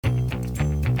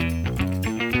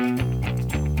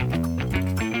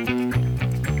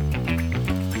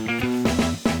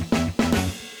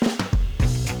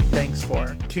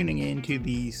tuning in to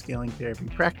the Scaling Therapy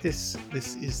Practice.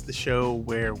 This is the show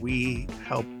where we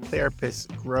help therapists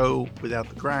grow without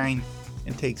the grind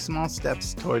and take small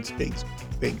steps towards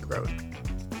big growth.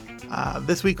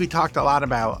 This week we talked a lot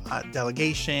about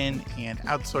delegation and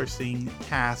outsourcing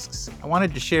tasks. I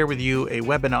wanted to share with you a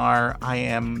webinar I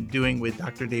am doing with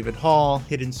Dr. David Hall,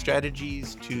 Hidden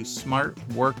Strategies to Smart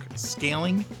Work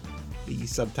Scaling. The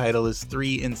subtitle is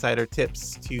 3 Insider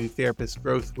Tips to Therapist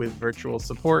Growth with Virtual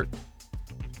Support.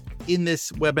 In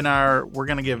this webinar, we're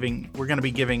going to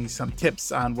be giving some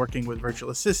tips on working with virtual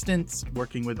assistants,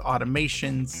 working with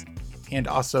automations, and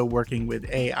also working with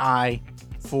AI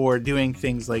for doing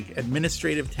things like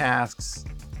administrative tasks,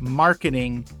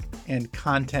 marketing, and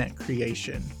content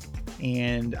creation.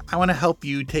 And I want to help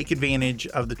you take advantage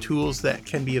of the tools that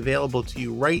can be available to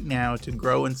you right now to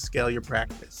grow and scale your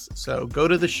practice. So go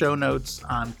to the show notes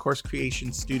on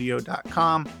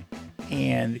CourseCreationStudio.com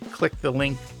and click the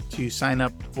link to sign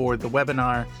up for the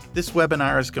webinar. This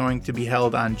webinar is going to be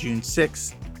held on June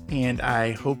 6th, and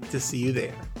I hope to see you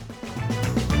there.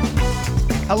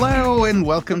 Hello, and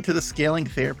welcome to the Scaling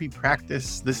Therapy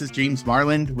Practice. This is James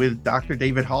Marland with Dr.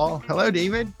 David Hall. Hello,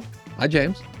 David. Hi,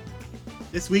 James.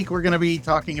 This week, we're going to be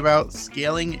talking about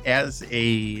scaling as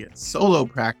a solo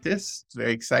practice. It's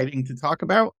very exciting to talk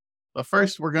about. But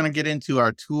first, we're going to get into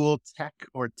our tool, tech,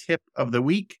 or tip of the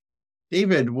week.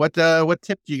 David, what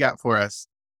tip do you got for us?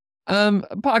 A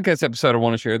podcast episode I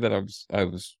want to share that I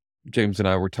was James and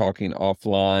I were talking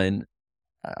offline.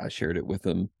 I shared it with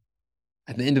him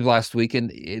at the end of last week,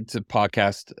 and it's a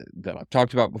podcast that I've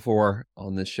talked about before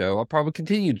on this show. I'll probably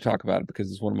continue to talk about it because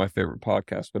it's one of my favorite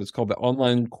podcasts, but it's called The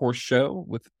Online Course Show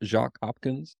with Jacques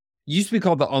Hopkins. It used to be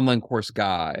called The Online Course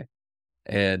Guy,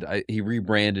 and he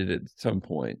rebranded it at some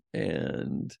point.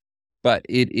 But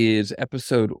it is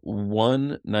episode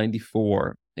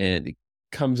 194, and it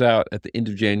comes out at the end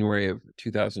of January of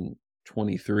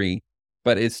 2023.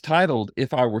 But it's titled,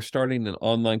 If I Were Starting an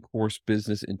Online Course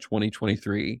Business in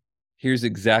 2023, Here's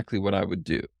Exactly What I Would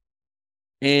Do.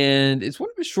 And it's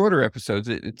one of his shorter episodes.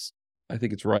 I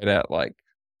think it's right at like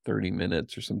 30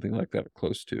 minutes or something like that, or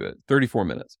close to it, 34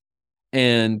 minutes.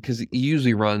 And because he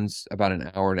usually runs about an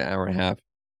hour and a half.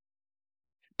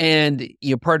 And,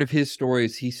 part of his story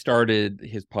is he started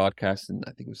his podcast in,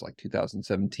 I think it was like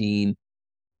 2017,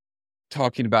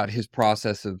 talking about his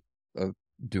process of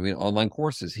doing online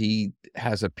courses. He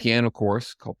has a piano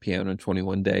course called Piano in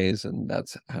 21 Days, and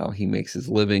that's how he makes his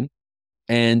living.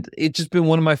 And it's just been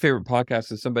one of my favorite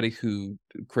podcasts as somebody who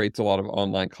creates a lot of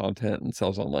online content and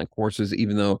sells online courses,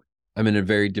 even though I'm in a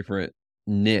very different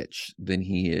niche than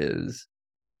he is.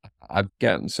 I've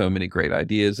gotten so many great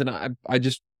ideas, and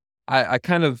I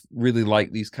kind of really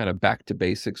like these kind of back to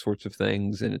basics sorts of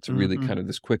things. And it's really kind of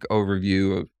this quick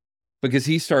overview of, because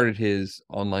he started his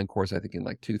online course, I think in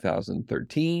like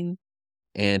 2013,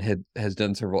 and has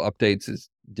done several updates as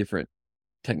different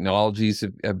technologies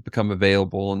have become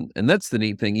available. And that's the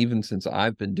neat thing. Even since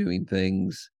I've been doing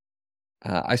things,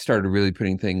 I started really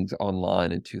putting things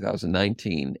online in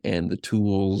 2019, and the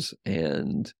tools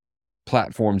and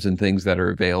platforms and things that are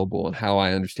available and how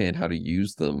I understand how to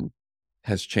use them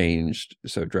has changed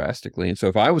so drastically. And so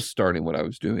if I was starting what I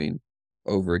was doing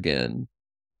over again,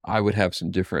 I would have some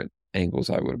different angles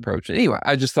I would approach it. Anyway,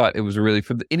 I just thought it was really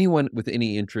for anyone with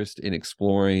any interest in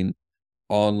exploring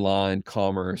online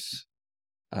commerce,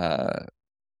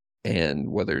 and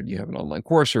whether you have an online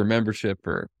course or a membership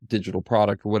or digital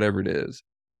product or whatever it is,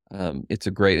 it's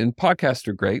a great, and podcasts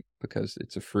are great because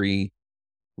it's a free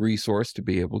resource to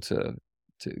be able to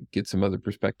get some other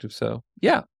perspective. So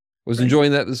yeah, was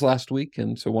enjoying that this last week,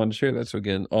 and so wanted to share that. So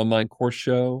again, Online Course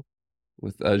Show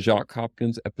with Jacques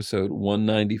Hopkins, episode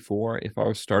 194. If I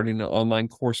was starting an online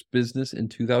course business in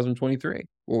 2023,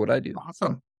 what would I do?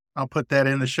 Awesome. I'll put that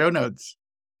in the show notes.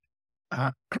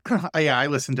 Yeah, I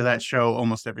listen to that show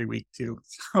almost every week too.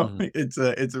 So it's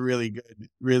a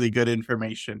really good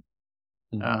information.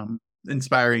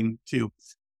 Inspiring too.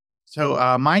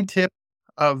 So my tip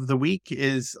of the week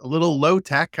is a little low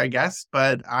tech, I guess,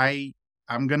 but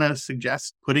I'm going to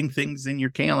suggest putting things in your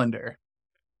calendar.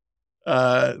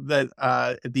 At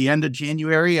the end of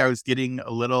January, I was getting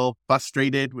a little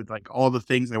frustrated with like all the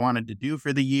things I wanted to do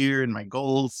for the year and my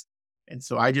goals. And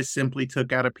so I just simply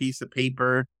took out a piece of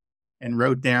paper and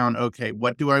wrote down, okay,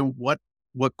 what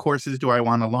courses do I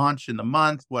want to launch in the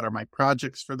month? What are my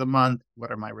projects for the month?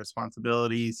 What are my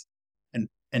responsibilities?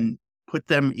 And put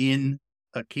them in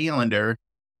a calendar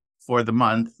for the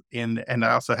month. And I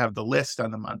also have the list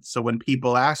on the month. So when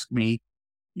people ask me,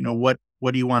 what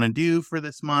do you want to do for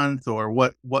this month? Or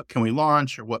what can we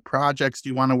launch? Or what projects do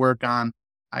you want to work on?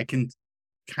 I can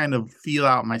kind of feel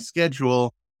out my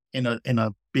schedule in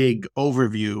a big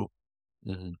overview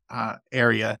Mhm.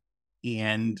 area,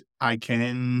 and I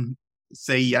can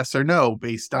say yes or no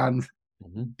based on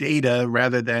Mhm. data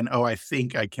rather than, oh, I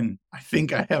think I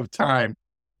have time.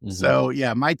 Mhm. So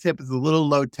yeah, my tip is a little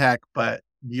low tech, but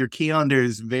your calendar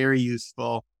is very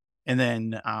useful. And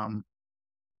then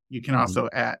you can Mhm. also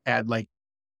add like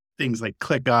things like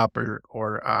ClickUp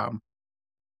or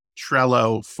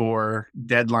Trello for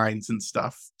deadlines and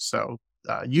stuff. So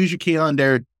use your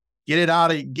calendar, get it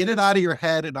out of your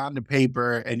head and onto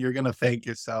paper, and you're gonna thank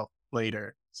yourself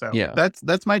later. So Yeah.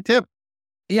 that's my tip.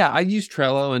 Yeah, I use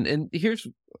Trello, and here's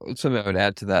something I would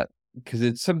add to that, because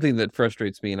it's something that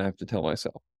frustrates me and I have to tell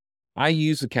myself. I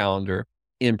use a calendar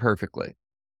imperfectly.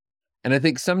 And I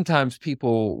think sometimes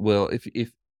people will, if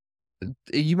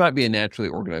you might be a naturally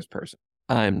organized person.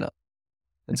 I am not.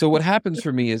 And so what happens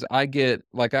for me is I get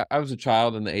like I was a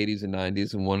child in the 80s and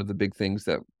 90s, and one of the big things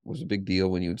that was a big deal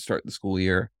when you would start the school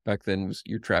year back then was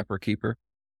your trapper keeper.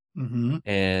 Hmm.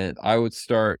 And I would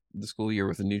start the school year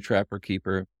with a new trapper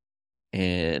keeper,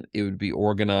 and it would be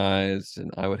organized,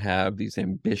 and I would have these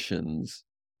ambitions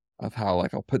of how,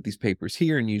 like, I'll put these papers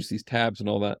here and use these tabs and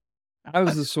all that. I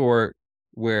was the sort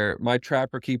where my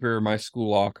trapper keeper, my school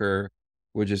locker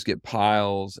would just get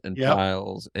piles and Yep.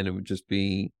 piles, and it would just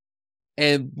be,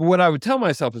 and what I would tell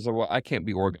myself is, well, I can't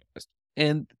be organized.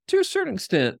 And to a certain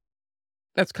extent,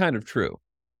 that's kind of true.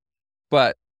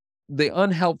 But the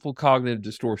unhelpful cognitive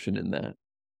distortion in that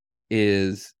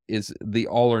is the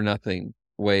all or nothing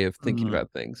way of thinking Hmm.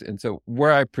 about things. And so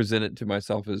where I present it to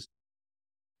myself is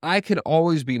I could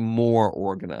always be more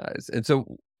organized. And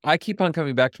so I keep on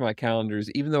coming back to my calendars,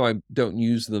 even though I don't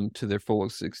use them to their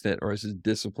fullest extent or as a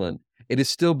discipline, it is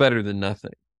still better than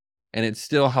nothing. And it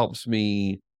still helps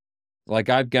me. Like,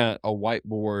 I've got a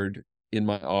whiteboard in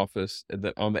my office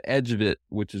that on the edge of it,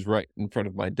 which is right in front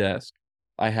of my desk,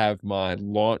 I have my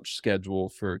launch schedule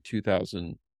for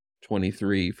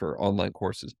 2023 for online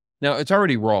courses. Now, it's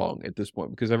already wrong at this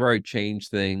point because I've already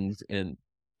changed things,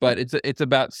 but it's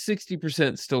about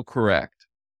 60% still correct.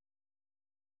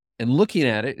 And looking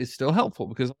at it is still helpful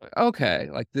because I'm like, okay,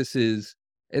 like this is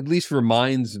at least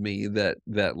reminds me that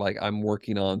like I'm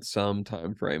working on some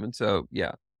time frame. And so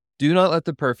yeah, do not let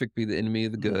the perfect be the enemy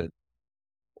of the good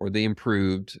or the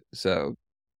improved. So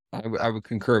I would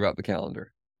concur about the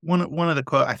calendar. One of the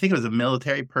quote, I think it was a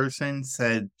military person,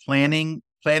 said planning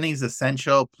is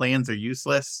essential, plans are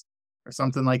useless, or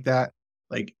something like that.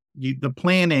 Like the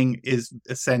planning is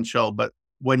essential, but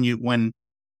when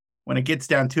it gets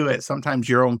down to it, sometimes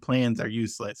your own plans are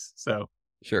useless. So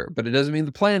Sure, but it doesn't mean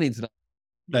the planning's not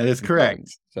that is important.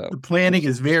 correct. So The planning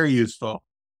is very useful.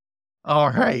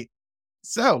 All right.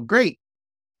 So great.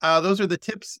 Those are the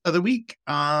tips of the week.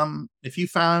 If you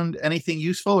found anything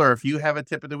useful or if you have a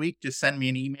tip of the week, just send me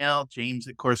an email,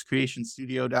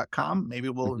 james@coursecreationstudio.com. Maybe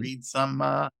we'll mhm, read some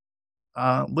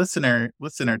listener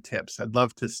tips. I'd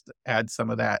love to add some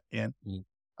of that in. mhm.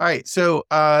 All right. So,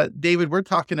 David, we're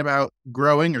talking about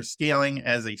growing or scaling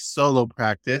as a solo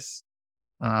practice.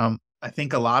 I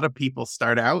think a lot of people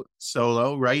start out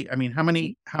solo, right? I mean, how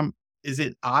is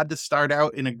it odd to start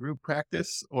out in a group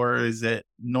practice or is it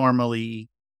normally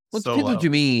Well, it depends what solo? you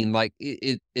mean. Like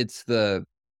it's the.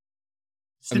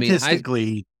 I mean,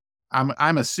 Statistically,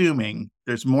 I'm assuming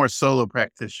there's more solo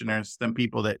practitioners than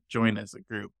people that join as a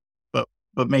group, but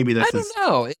maybe I this don't is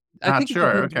know. I not think it sure.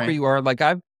 depends where Okay, you are. Like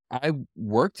I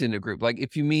worked in a group. Like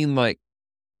if you mean like,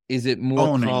 is it more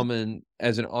owning, common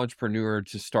as an entrepreneur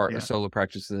to start a yeah, solo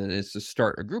practice than it is to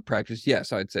start a group practice?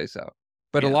 Yes, I'd say so.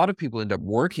 But a yeah, lot of people end up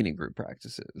working in group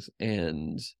practices,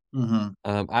 and hmm,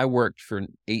 I worked for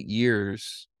 8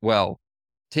 years. Well,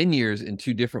 10 years in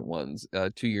two different ones.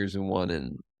 2 years in one,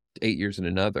 and 8 years in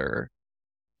another,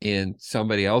 in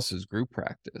somebody else's group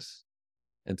practice.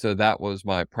 And so that was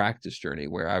my practice journey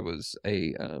where I was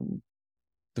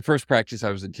the first practice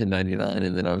I was at 1099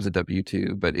 and then I was a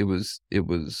W-2, but it was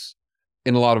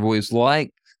in a lot of ways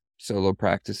like solo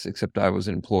practice, except I was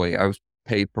an employee. I was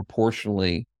paid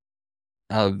proportionally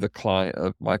of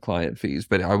my client fees,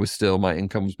 but I was still, my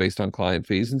income was based on client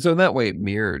fees. And so that way it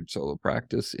mirrored solo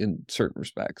practice in certain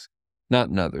respects, not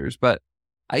in others. But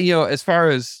as far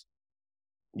as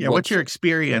yeah. What's what's your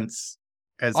experience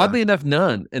as a? oddly enough,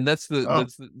 none. And Oh, that's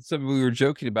something we were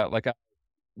joking about. Like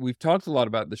we've talked a lot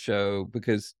about the show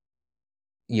because,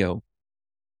 you know,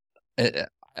 I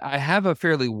I have a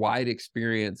fairly wide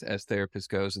experience as therapist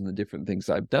goes in the different things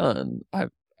I've done.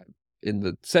 In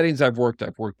the settings I've worked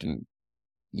in,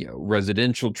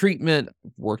 residential treatment,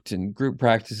 I've worked in group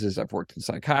practices, I've worked in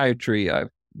psychiatry, I've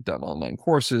done online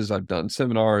courses, I've done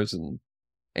seminars, and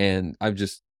that's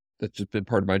just been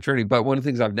part of my journey. But one of the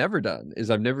things I've never done is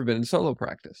I've never been in solo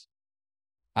practice.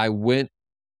 I went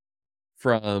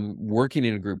from working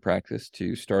in a group practice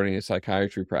to starting a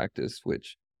psychiatry practice,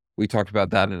 which we talked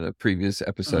about that in a previous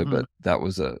episode, Mm-hmm. but that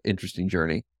was an interesting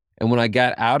journey. And when I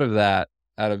got out of that,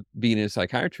 out of being in a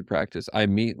psychiatry practice, I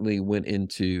immediately went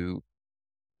into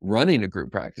running a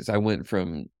group practice. I went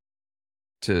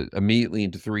immediately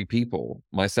into 3 people,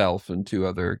 myself and 2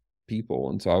 other people.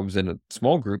 And so I was in a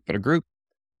small group, but a group.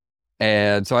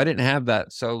 And so I didn't have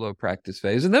that solo practice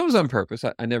phase. And that was on purpose.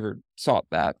 I never sought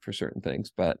that for certain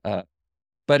things, but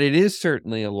it is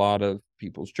certainly a lot of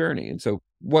people's journey. And so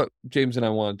what James and I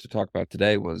wanted to talk about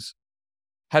today was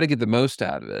how to get the most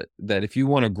out of it. That if you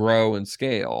want to grow and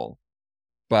scale,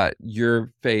 but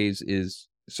your phase is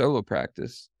solo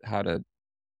practice, how to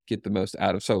get the most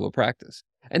out of solo practice.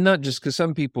 And not just because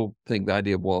some people think the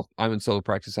idea of, well, I'm in solo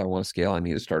practice, I want to scale, I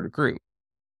need to start a group.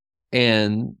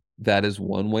 And that is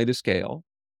one way to scale.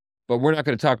 But we're not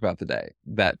going to talk about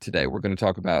that today. We're going to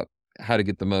talk about how to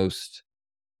get the most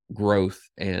growth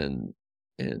and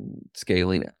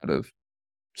scaling out of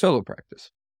solo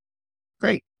practice.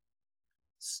 Great.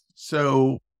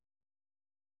 So,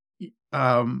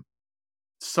 some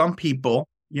people,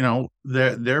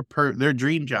 their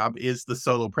dream job is the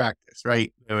solo practice,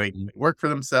 right? They work for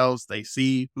themselves. They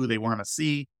see who they want to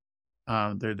see.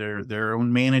 They're their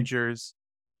own managers.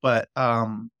 But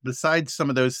besides some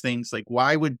of those things, like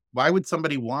why would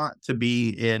somebody want to be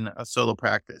in a solo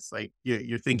practice? Like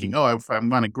you're thinking, oh, if I'm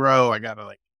going to grow, I got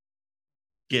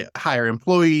to hire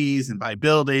employees and buy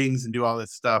buildings and do all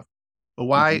this stuff. But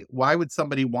why would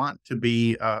somebody want to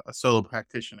be a solo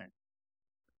practitioner?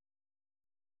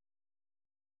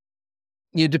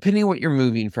 Depending on what you're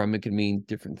moving from, it can mean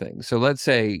different things. So let's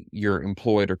say you're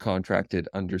employed or contracted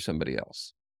under somebody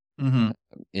else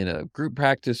in a group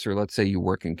practice, or let's say you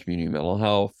work in community mental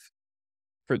health.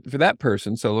 For that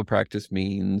person, solo practice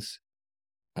means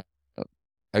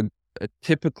a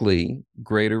typically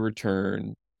greater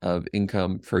return of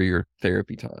income for your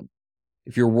therapy time.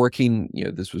 If you're working,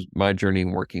 this was my journey in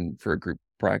working for a group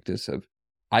practice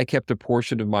I kept a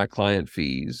portion of my client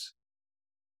fees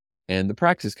and the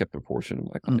practice kept a portion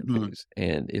of my client fees.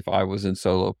 And if I was in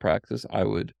solo practice, I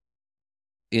would,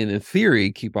 in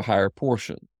theory, keep a higher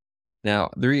portion. Now,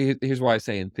 here's why I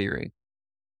say in theory.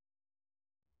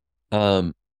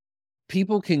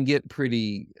 People can get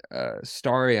pretty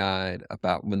starry-eyed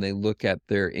about when they look at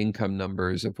their income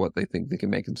numbers of what they think they can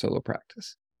make in solo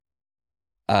practice.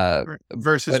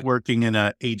 Versus working in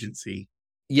an agency.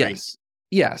 Yes. Right?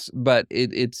 Yes. But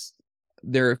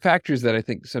there are factors that I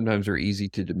think sometimes are easy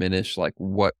to diminish, like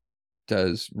what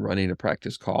does running a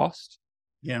practice cost?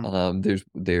 Yeah.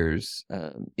 There's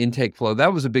intake flow.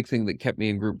 That was a big thing that kept me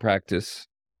in group practice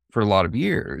for a lot of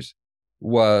years.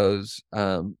 Was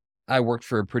I worked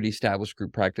for a pretty established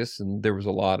group practice, and there was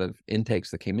a lot of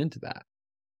intakes that came into that.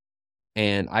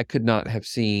 And I could not have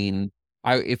seen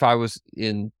if I was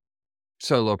in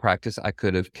solo practice, I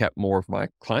could have kept more of my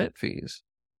client fees,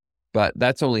 but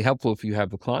that's only helpful if you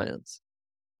have the clients.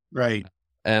 Right.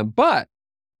 But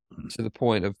to the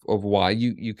point of why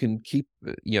you can keep,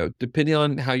 depending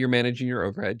on how you're managing your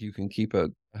overhead, you can keep a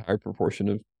higher proportion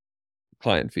of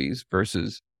client fees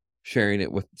versus sharing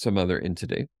it with some other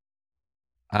entity.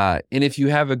 And if you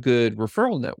have a good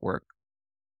referral network,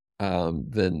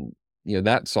 then,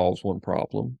 that solves one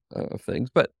problem of things.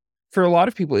 But for a lot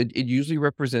of people, it usually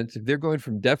represents, if they're going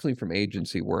definitely from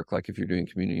agency work, like if you're doing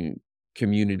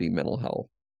community mental health,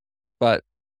 but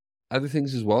other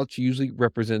things as well, it usually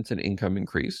represents an income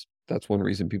increase. That's one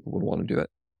reason people would want to do it.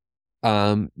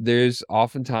 There's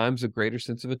oftentimes a greater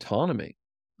sense of autonomy,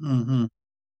 of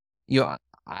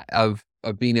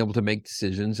being able to make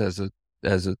decisions as a,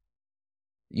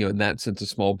 in that sense, a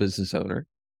small business owner.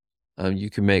 You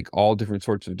can make all different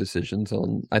sorts of decisions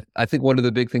on, I think one of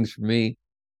the big things for me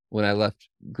when I left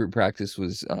group practice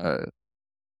was,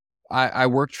 I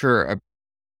worked for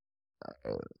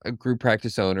a group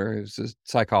practice owner who's a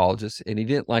psychologist, and he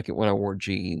didn't like it when I wore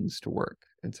jeans to work.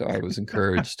 And so I was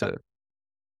encouraged to,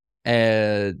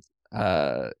 and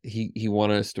he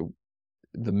wanted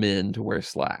the men to wear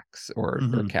slacks or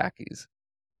khakis.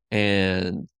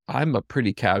 And I'm a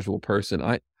pretty casual person.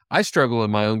 I struggle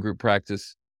in my own group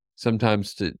practice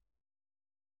sometimes to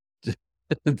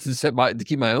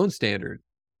keep my own standard.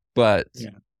 But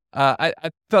I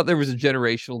felt there was a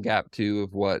generational gap too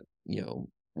of what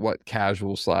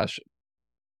casual /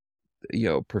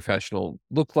 professional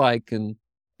look like, and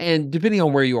depending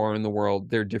on where you are in the world,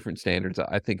 there are different standards.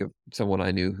 I think of someone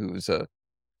I knew who was a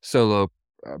solo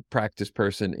practice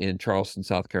person in Charleston,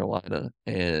 South Carolina,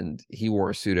 and he wore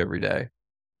a suit every day,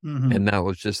 and that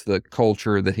was just the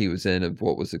culture that he was in of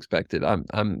what was expected. I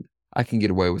can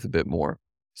get away with a bit more.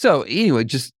 So anyway,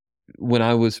 just when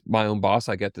I was my own boss,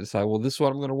 I get to decide, well, this is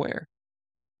what I'm going to wear.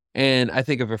 And I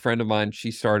think of a friend of mine,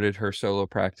 she started her solo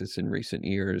practice in recent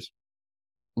years,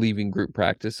 leaving group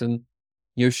practice. And,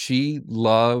 she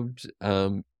loved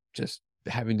just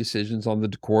having decisions on the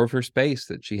decor of her space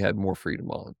that she had more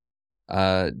freedom on.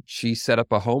 She set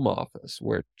up a home office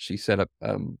where she set up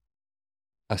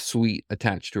a suite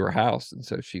attached to her house. And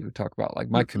so she would talk about, like,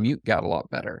 my commute got a lot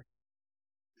better.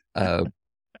 Uh,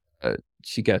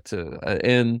 she got to,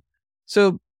 and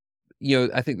so,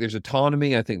 I think there's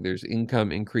autonomy. I think there's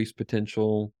income increase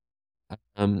potential.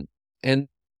 And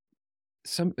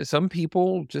some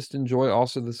people just enjoy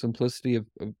also the simplicity of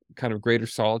kind of greater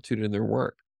solitude in their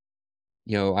work.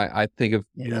 I think of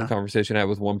the Yeah. conversation I had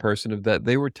with one person of that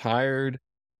they were tired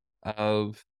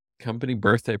of company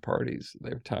birthday parties.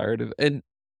 They were tired of, and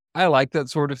I like that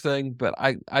sort of thing, but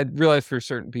I realize for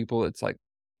certain people, it's like,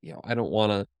 I don't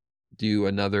want to do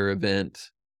another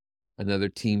event, another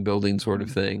team building sort of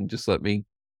thing. Just leave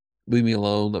me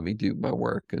alone. Let me do my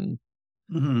work. And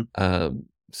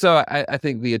so I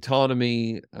think the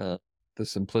autonomy, the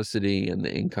simplicity, and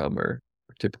the income are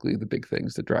typically the big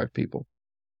things that drive people.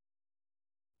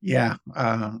 Yeah.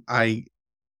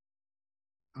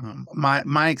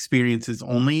 My experience is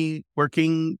only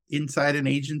working inside an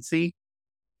agency,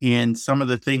 and some of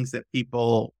the things that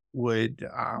people would,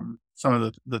 some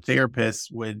of the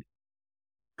therapists would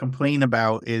complain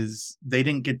about is they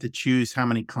didn't get to choose how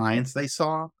many clients they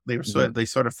saw. They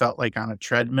sort of felt like on a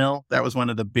treadmill. That was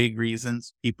one of the big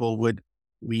reasons people would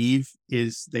leave,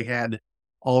 is they had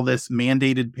all this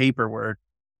mandated paperwork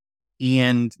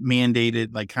and mandated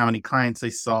like how many clients they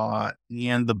saw,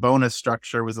 and the bonus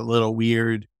structure was a little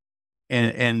weird,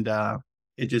 and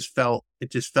it just felt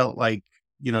like,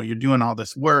 you're doing all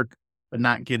this work but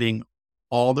not getting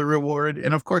all the reward.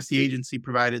 And of course the agency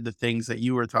provided the things that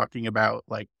you were talking about,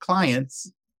 like clients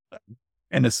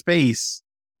and a space,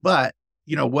 but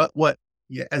what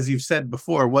yeah, as you've said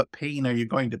before, what pain are you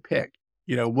going to pick?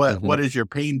 What is your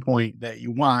pain point that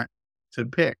you want to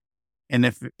pick? And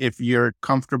if you're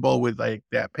comfortable with like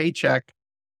that paycheck,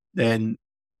 then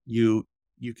you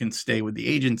can stay with the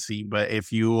agency. But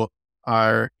if you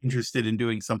are interested in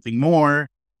doing something more,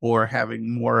 or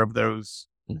having more of those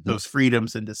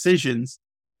freedoms and decisions,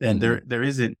 then there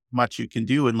isn't much you can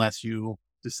do unless you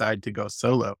decide to go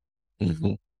solo.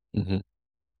 So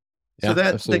Yeah,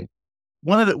 that absolutely.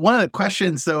 one of the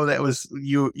questions though that was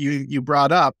you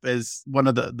brought up is one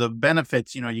of the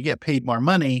benefits. You get paid more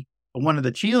money, but one of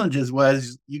the challenges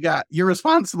was you're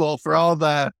responsible for all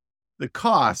the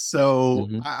costs. So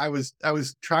I was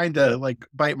trying to like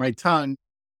bite my tongue,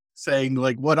 saying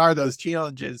like, what are those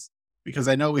challenges? Because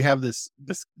I know we have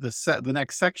the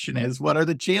next section is, what are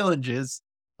the challenges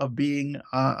of being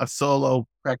a solo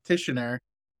practitioner?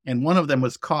 And one of them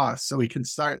was cost. So we can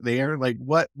start there. Like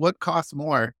what costs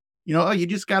more? You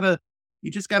just gotta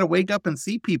wake up and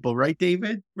see people, right,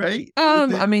 David? Right?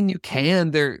 I mean, you can.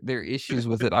 There are issues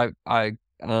with it.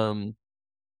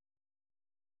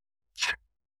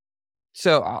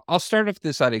 So I'll start off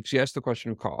this idea, because you asked the question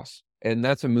of cost, and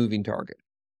that's a moving target.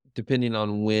 Depending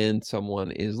on when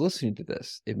someone is listening to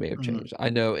this, it may have changed. I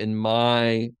know in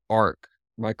my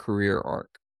career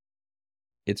arc,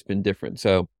 it's been different.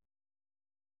 So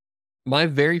my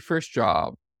very first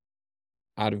job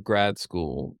out of grad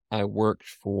school, I worked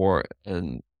for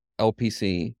an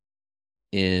LPC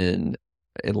in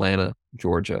Atlanta,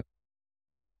 Georgia.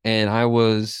 And I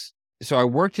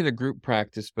worked in a group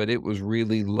practice, but it was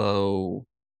really low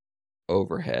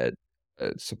overhead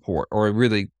support, or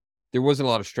there wasn't a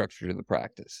lot of structure to the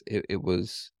practice. There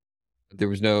was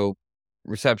no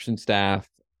reception staff.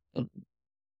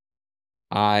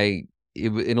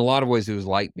 In a lot of ways, it was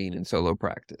like being in solo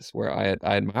practice, where I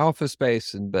had my office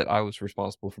space, but I was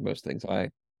responsible for most things. I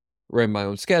ran my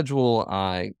own schedule.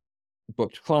 I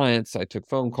booked clients. I took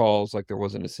phone calls. Like, there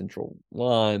wasn't a central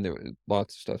line. There was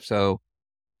lots of stuff. So,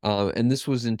 and this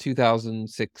was in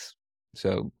 2006.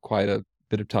 So quite a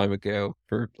bit of time ago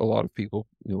for a lot of people,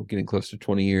 getting close to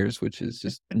 20 years, which is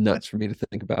just nuts for me to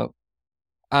think about.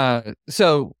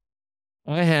 So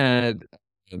I had,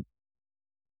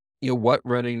 what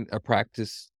running a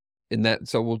practice in that.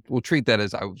 So we'll treat that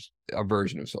as I was a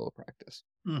version of solo practice.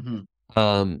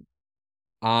 Um,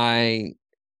 my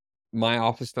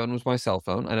office phone was my cell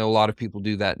phone. I know a lot of people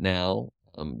do that now.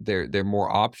 There are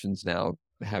more options now,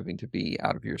 having to be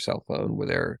out of your cell phone.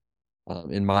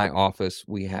 In my office,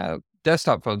 we have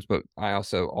desktop phones, but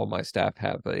all my staff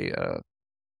have a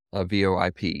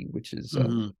VoIP, which is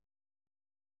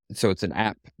so it's an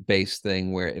app based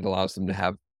thing where it allows them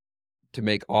to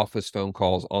make office phone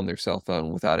calls on their cell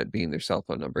phone without it being their cell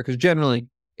phone number. Because generally,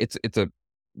 it's a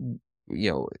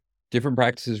different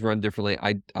practices run differently.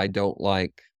 I don't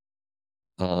like,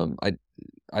 I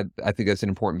think that's an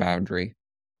important boundary.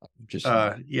 Just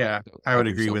yeah, I would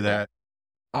having agree with something. that.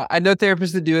 I know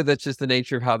therapists that do it. That's just the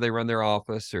nature of how they run their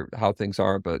office or how things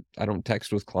are. But I don't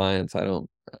text with clients. I don't.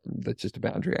 That's just a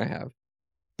boundary I have.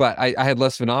 But I had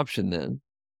less of an option then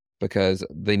because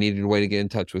they needed a way to get in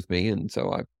touch with me, and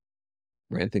so I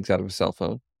ran things out of a cell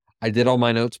phone. I did all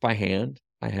my notes by hand.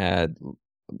 I had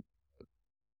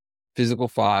physical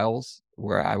files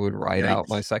where I would write out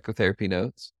my Yikes. psychotherapy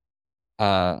notes.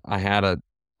 I had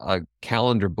a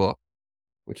calendar book,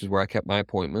 which is where I kept my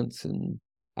appointments, and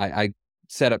I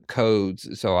set up codes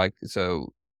so I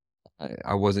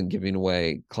wasn't giving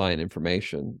away client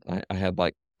information. I had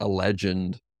like a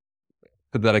legend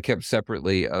that I kept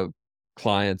separately of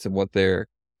clients and what their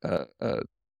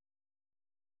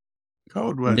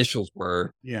Code was. initials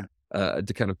were Yeah.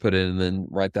 to kind of put in and then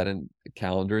write that in the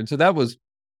calendar. And so that was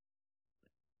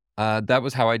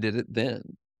how I did it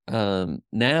then.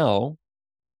 Now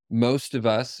most of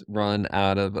us run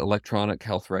out of electronic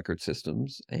health record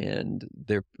systems, and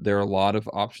there are a lot of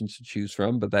options to choose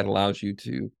from, but that allows you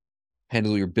to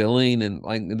handle your billing. And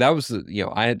like that was the,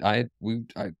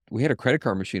 we had a credit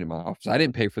card machine in my office. I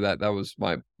didn't pay for that. That was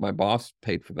my boss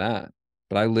paid for that.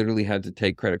 But I literally had to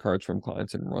take credit cards from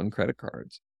clients and run credit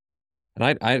cards.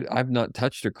 And I've not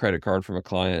touched a credit card from a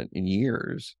client in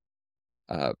years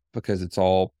because it's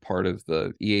all part of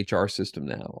the EHR system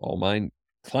now. All my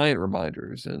client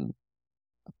reminders um,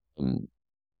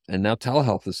 and now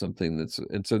telehealth is something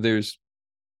and so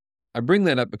I bring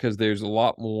that up because there's a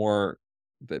lot more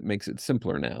that makes it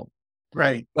simpler now.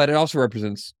 Right. But it also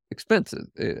represents expenses.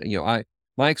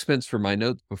 My expense for my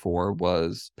notes before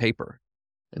was paper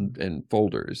and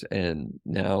folders, and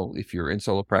now if you're in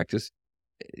solo practice,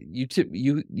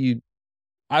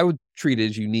 I would treat it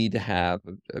as you need to have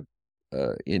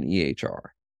an EHR.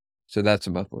 So that's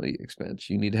a monthly expense.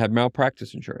 You need to have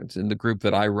malpractice insurance. In the group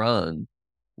that I run,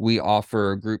 we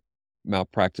offer a group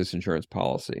malpractice insurance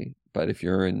policy. But if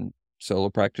you're in solo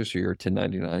practice or you're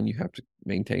 1099, you have to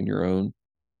maintain your own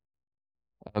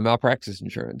malpractice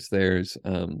insurance. There's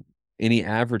any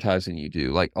advertising you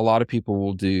do. Like a lot of people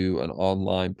will do an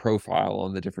online profile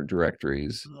on the different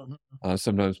directories,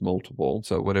 sometimes multiple.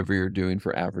 So whatever you're doing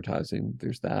for advertising,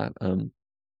 there's that.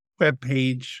 Web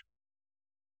page.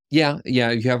 Yeah, you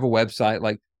have a website.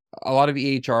 Like a lot of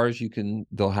EHRs,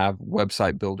 they'll have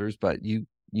website builders, but you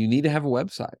need to have a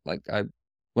website. Like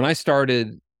when I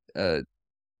started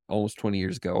almost 20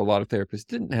 years ago, a lot of therapists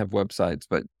didn't have websites,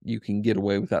 but you can get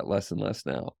away with that less and less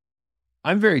now.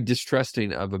 I'm very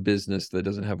distrusting of a business that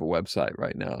doesn't have a website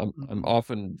right now. I'm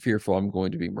often fearful I'm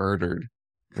going to be murdered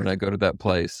when I go to that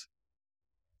place.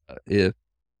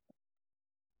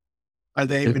 Are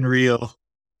they even real?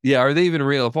 Yeah, are they even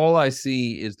real? If all I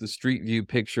see is the street view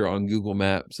picture on Google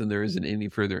Maps and there isn't any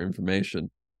further information,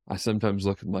 I sometimes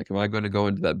look and like, am I going to go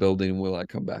into that building? Will I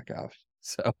come back out?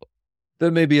 So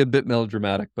that may be a bit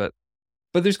melodramatic, but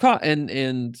there's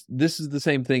and this is the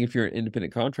same thing if you're an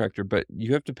independent contractor, but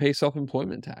you have to pay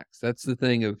self-employment tax. That's the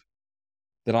thing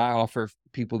that I offer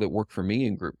people that work for me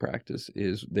in group practice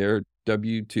is they're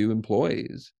W-2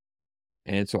 employees.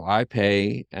 And so I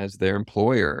pay as their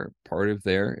employer part of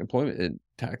their employment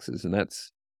taxes, and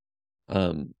that's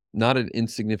not an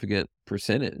insignificant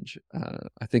percentage.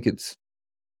 I think it's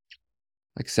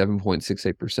like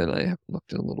 7.68%. I haven't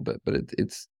looked in a little bit, but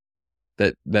it's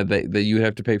that you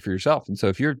have to pay for yourself. And so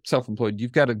if you're self-employed,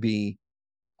 you've got to be,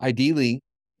 ideally,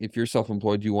 if you're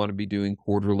self-employed, you want to be doing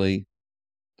quarterly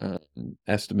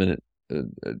estimated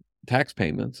tax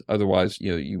payments. Otherwise,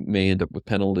 you may end up with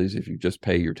penalties if you just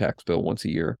pay your tax bill once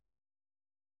a year.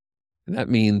 And that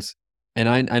means, and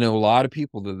I know a lot of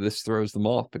people that this throws them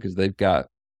off because they've got,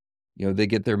 they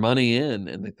get their money in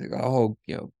and they think, oh,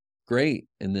 great.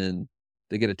 And then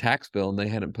they get a tax bill and they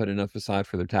hadn't put enough aside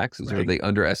for their taxes, or they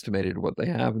underestimated what they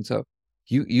have. And so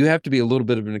you have to be a little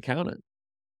bit of an accountant.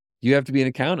 You have to be an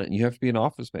accountant. You have to be an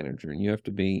office manager, and you have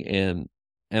to be, and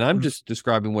I'm just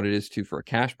describing what it is too for a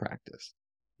cash practice.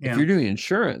 If you're doing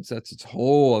insurance, that's its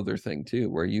whole other thing too,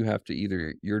 where you have to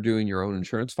either you're doing your own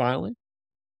insurance filing,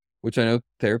 which I know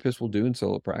therapists will do in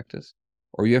solo practice,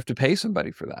 or you have to pay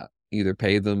somebody for that. Either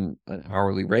pay them an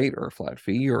hourly rate or a flat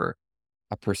fee or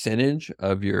a percentage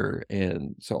of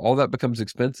and so all that becomes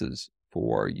expenses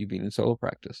for you being in solo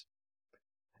practice.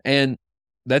 And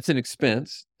that's an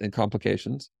expense and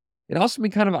complications. It also can be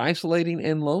kind of isolating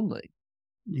and lonely.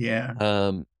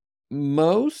 Yeah.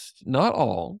 Most, not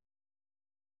all,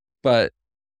 but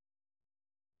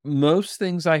most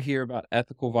things I hear about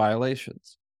ethical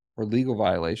violations or legal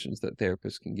violations that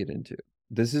therapists can get into.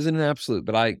 This isn't an absolute,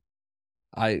 but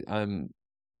I'm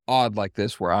odd like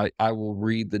this where I will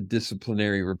read the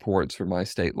disciplinary reports for my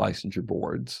state licensure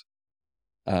boards.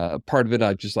 Part of it,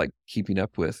 I just like keeping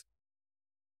up with,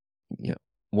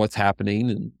 what's happening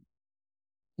and,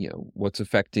 what's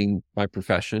affecting my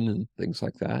profession and things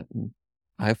like that. And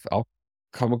I'll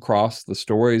come across the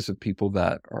stories of people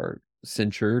that are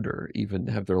censured or even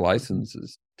have their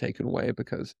licenses taken away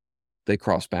because they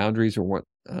cross boundaries or weren't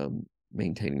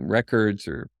maintaining records,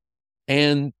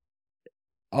 and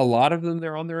a lot of them,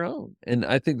 they're on their own. And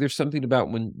I think there's something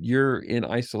about when you're in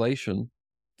isolation,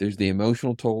 there's the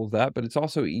emotional toll of that, but it's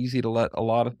also easy to let a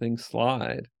lot of things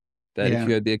slide. That if Yeah.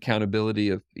 you had the accountability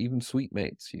of even suite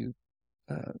mates, you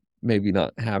maybe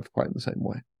not have quite in the same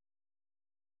way.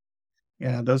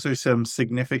 Yeah, those are some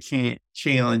significant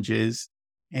challenges.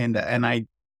 And I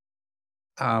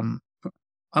um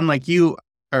unlike you,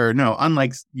 or no,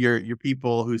 unlike your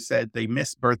people who said they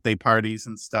miss birthday parties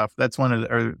and stuff, that's one of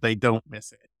the, or they don't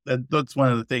miss it. That's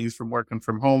one of the things from working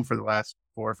from home for the last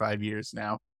 4 or 5 years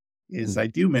now, is Mm. I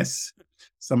do miss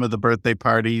some of the birthday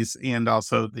parties and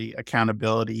also the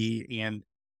accountability and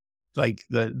like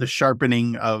the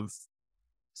sharpening of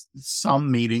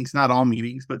some meetings, not all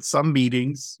meetings, but some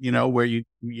meetings, where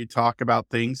you talk about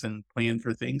things and plan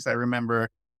for things. I remember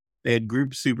they had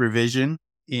group supervision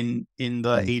in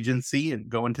the Mm. agency, and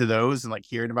going to those and like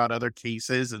hearing about other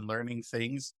cases and learning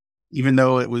things, even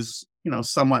though it was,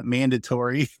 somewhat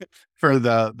mandatory for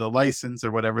the license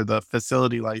or whatever, the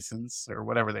facility license or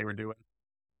whatever they were doing.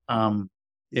 Um,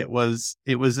 it was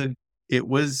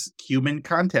human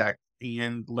contact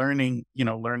and learning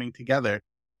together.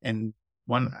 And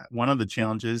one of the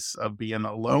challenges of being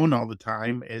alone all the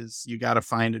time is you got to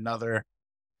find another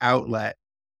outlet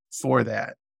for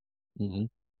that. Mhm.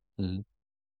 Mhm.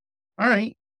 All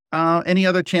right. Any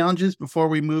other challenges before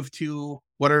we move to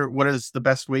what is the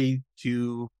best way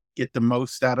to get the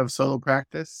most out of solo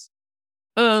practice?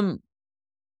 Um,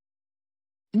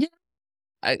 yeah,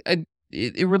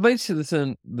 it relates to the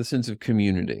sense of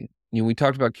community. We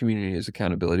talked about community as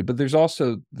accountability, but there's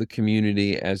also the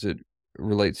community as it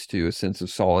relates to a sense of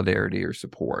solidarity or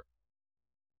support.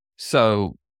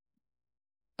 So,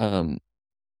 um,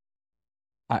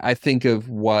 I think of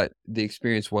what the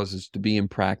experience was is to be in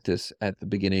practice at the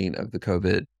beginning of the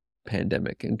COVID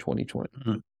pandemic in 2020.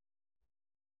 Mhm.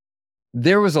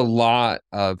 There was a lot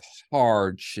of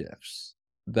hard shifts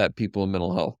that people in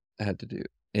mental health had to do.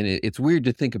 And it's weird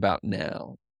to think about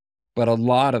now, but a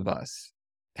lot of us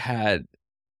had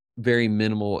very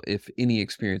minimal, if any,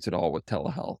 experience at all with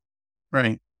telehealth.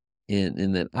 Right.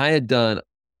 In that I had done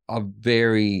a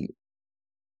very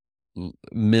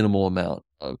minimal amount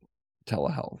of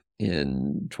telehealth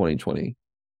in 2020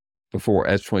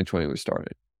 as 2020 was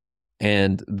started.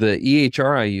 And the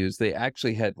EHR I used, they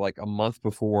actually had like a month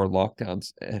before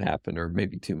lockdowns had happened, or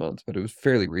maybe 2 months, but it was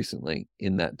fairly recently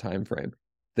in that time frame.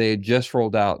 They had just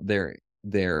rolled out their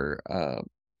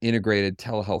integrated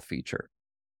telehealth feature,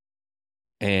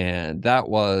 and that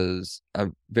was a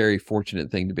very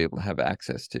fortunate thing to be able to have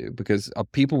access to, because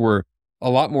people were a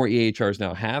lot more EHRs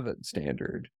now have it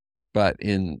standard, but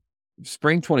in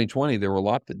spring 2020 there were a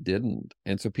lot that didn't,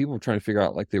 and so people were trying to figure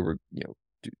out, like, they were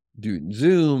doing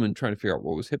Zoom and trying to figure out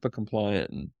what was HIPAA compliant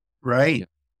and Right.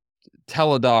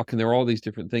 teledoc, and there were all these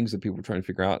different things that people were trying to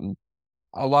figure out. And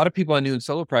a lot of people I knew in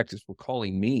solo practice were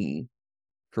calling me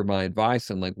for my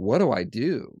advice on, like, what do I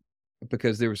do?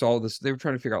 Because there was all this, they were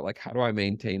trying to figure out, like, how do I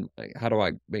maintain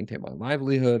my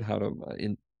livelihood?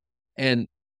 And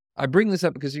I bring this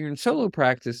up because you're in solo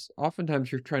practice,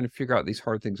 oftentimes you're trying to figure out these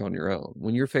hard things on your own.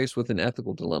 When you're faced with an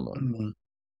ethical dilemma, Mhm.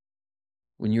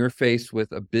 when you're faced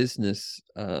with a business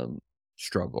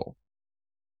struggle,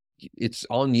 it's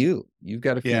on you. You've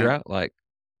got to figure Yeah. out, like,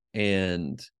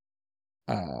 and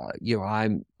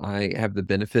I have the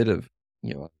benefit of,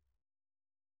 you know,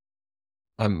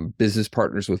 I'm business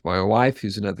partners with my wife,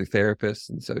 who's another therapist,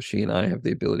 and so she and I have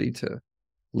the ability to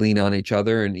lean on each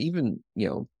other. And even,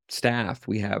 staff,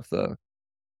 we have I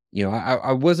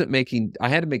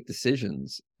had to make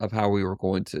decisions of how we were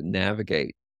going to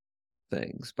navigate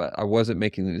things, but I wasn't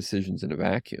making the decisions in a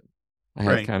vacuum. I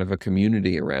had Right. kind of a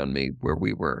community around me where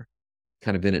we were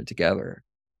kind of in it together.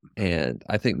 And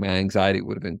I think my anxiety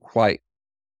would have been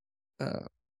uh,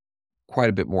 quite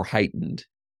a bit more heightened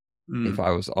if Mm.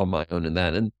 I was on my own in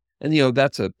that. And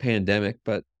that's a pandemic,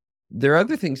 but there are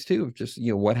other things too of just,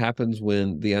 what happens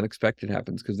when the unexpected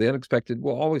happens, because the unexpected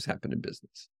will always happen in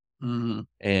business. Mhm.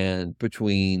 And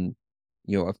between,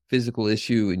 a physical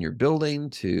issue in your building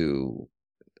to,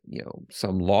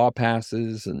 some law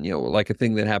passes, and, like a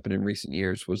thing that happened in recent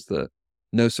years was the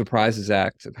No Surprises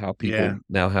Act, of how Yeah. people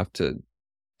now have to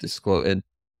disclose. And,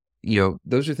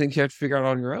 those are things you have to figure out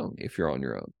on your own if you're on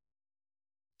your own.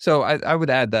 So I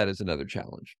would add that as another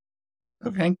challenge.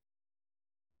 Okay.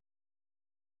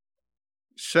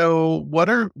 So what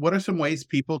are some ways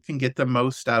people can get the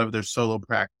most out of their solo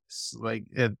practice? Like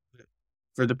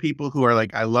for the people who are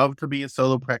like, I love to be a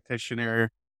solo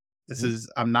practitioner.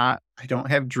 Mhm. I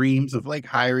don't have dreams of like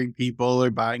hiring people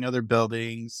or buying other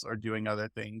buildings or doing other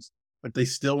things, but they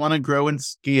still want to grow and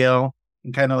scale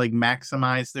and kind of like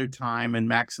maximize their time and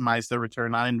maximize their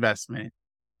return on investment.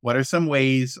 What are some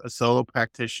ways a solo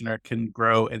practitioner can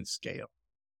grow and scale?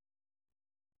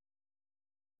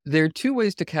 There are two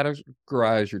ways to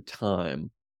categorize your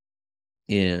time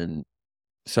in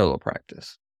solo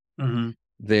practice. Hmm.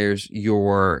 There's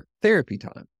your therapy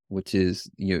time, which is,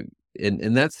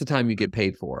 and that's the time you get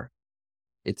paid for.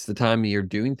 It's the time you're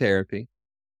doing therapy.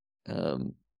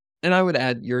 And I would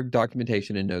add your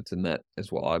documentation and notes in that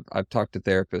as well. I've talked to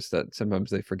therapists that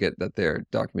sometimes they forget that their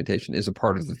documentation is a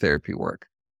part of the therapy work.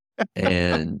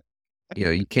 And,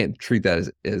 you can't treat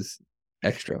that as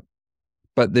extra.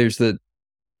 But there's the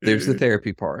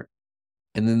therapy part,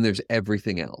 and then there's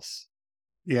everything else.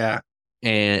 Yeah.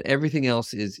 And everything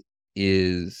else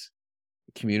is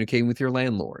communicating with your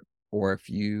landlord, or if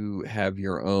you have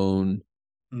your own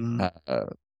Mm, uh,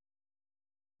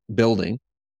 building,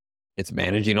 it's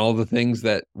managing all the things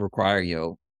that require,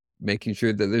 making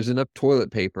sure that there's enough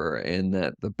toilet paper and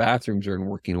that the bathrooms are in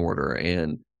working order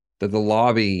and that the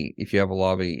lobby, if you have a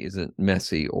lobby, isn't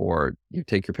messy, or you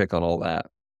take your pick on all that.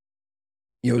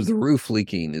 Is the roof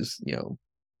leaking?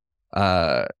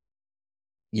 Uh,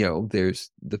 there's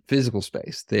the physical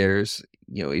space. There's,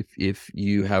 if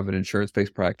you have an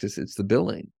insurance-based practice, it's the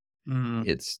billing. mm,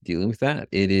 It's dealing with that.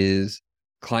 It is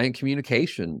client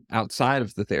communication outside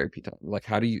of the therapy time. Like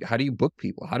how do you book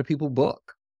people? How do people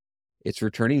book? It's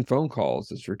returning phone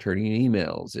calls, it's returning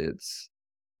emails, it's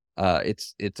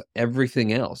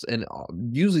everything else. And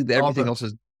usually all everything the else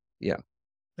is yeah.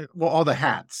 all the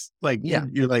hats. Like Yeah.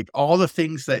 you're like all the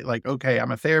things that like, okay,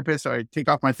 I'm a therapist, so I take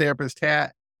off my therapist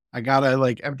hat. I gotta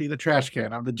like empty the trash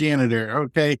can. I'm the janitor.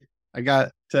 Okay. I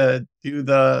got to do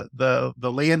the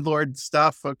landlord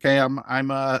stuff. Okay. I'm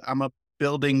a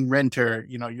building renter.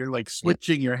 You're like Yeah.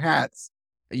 switching your hats.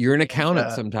 You're an And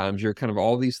accountant sometimes. You're kind of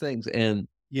all these things. And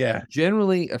yeah.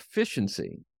 generally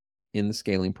efficiency in the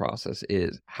scaling process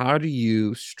is how do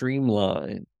you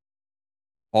streamline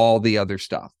all the other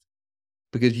stuff?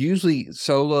 Because usually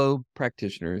solo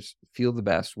practitioners feel the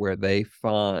best where they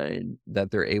find that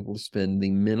they're able to spend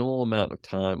the minimal amount of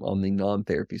time on the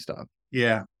non-therapy stuff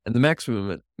Yeah. and the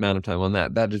maximum amount of time on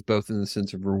that. That is both in the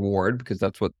sense of reward, because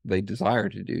that's what they desire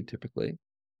to do typically.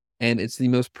 And it's the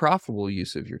most profitable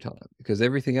use of your time because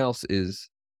everything else is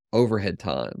overhead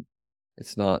time.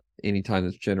 It's not any time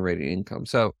that's generating income.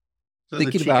 So So the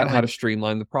thinking about how to challenge,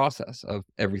 streamline the process of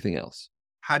everything else.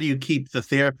 how do you keep the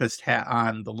therapist hat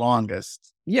on the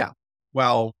longest Yeah.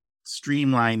 while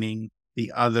streamlining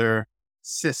the other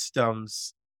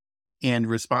systems and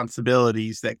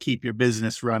responsibilities that keep your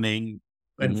business running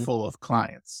and Hmm. full of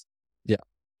clients? Yeah.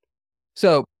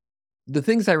 So the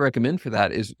things I recommend for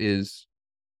that is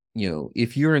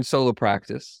if you're in solo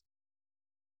practice,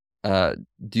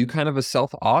 do kind of a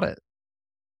self audit.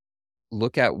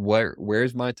 Look at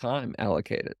where's my time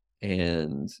allocated,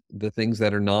 and the things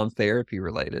that are non-therapy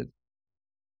related,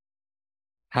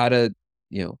 how to,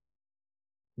 you know,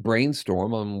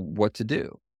 brainstorm on what to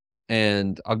do.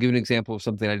 And I'll give an example of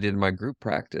something I did in my group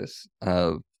practice.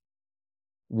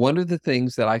 One of the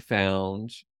things that I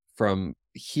found from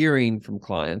hearing from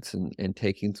clients and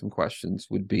taking some questions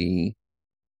would be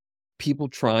people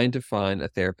trying to find a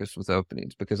therapist with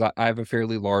openings, because I have a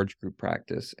fairly large group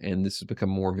practice and this has become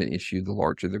more of an issue the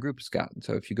larger the group has gotten.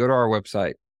 So if you go to our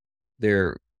website, there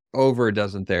are over a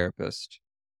dozen therapists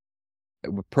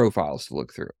with profiles to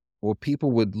look through. Well,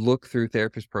 people would look through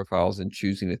therapist profiles and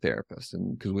choosing a therapist.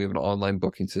 And because we have an online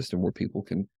booking system where people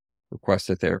can request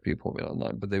a therapy appointment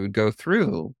online, but they would go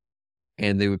through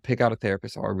and they would pick out a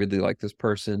therapist. Oh, I really like this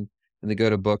person. And they go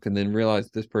to book and then realize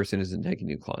this person isn't taking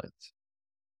new clients.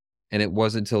 And it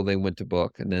wasn't until they went to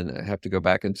book and then I have to go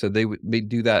back. And so they would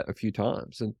do that a few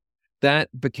times. And that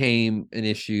became an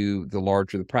issue the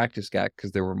larger the practice got,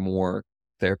 because there were more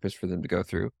therapists for them to go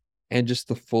through. And just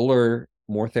the fuller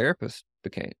more therapists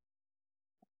became.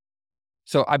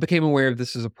 So I became aware of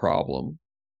this as a problem.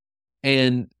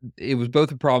 And it was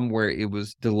both a problem where it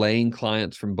was delaying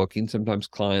clients from booking. Sometimes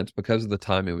clients, because of the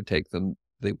time it would take them,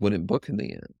 they wouldn't book in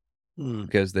the end, Hmm.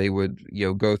 because they would,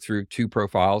 go through two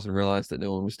profiles and realize that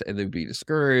no one was, and they'd be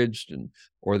discouraged,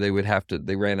 or they would have to,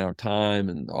 they ran out of time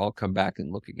and I'll come back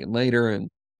and look again later. And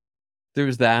there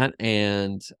was that.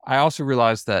 And I also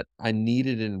realized that I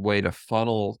needed a way to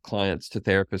funnel clients to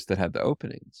therapists that had the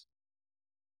openings.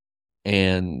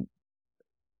 And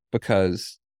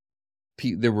because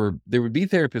there would be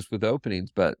therapists with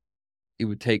openings, but it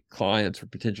would take clients or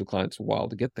potential clients a while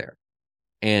to get there.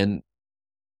 And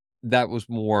that was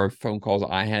more phone calls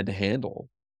I had to handle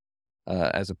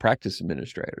as a practice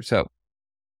administrator. So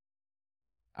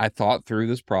I thought through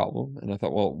this problem and I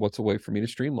thought, well, what's a way for me to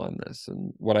streamline this?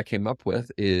 And what I came up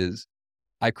with is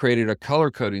I created a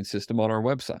color coding system on our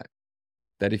website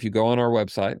that if you go on our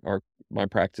website, my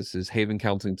practice is Haven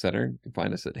Counseling Center. You can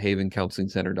find us at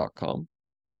havencounselingcenter.com.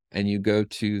 And you go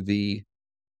to the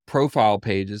profile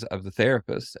pages of the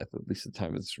therapist, at least the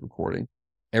time of this recording.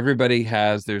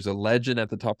 There's a legend at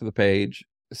the top of the page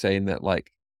saying that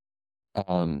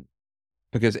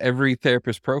because every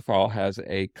therapist profile has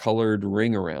a colored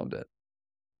ring around it.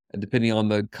 And depending on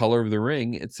the color of the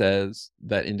ring, it says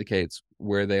that indicates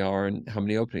where they are and how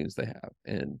many openings they have.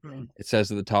 And it says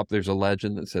at the top, there's a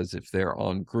legend that says if they're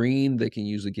on green, they can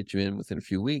usually get you in within a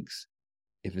few weeks.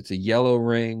 If it's a yellow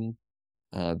ring,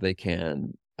 they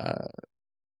can,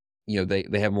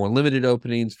 they have more limited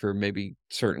openings for maybe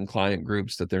certain client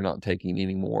groups that they're not taking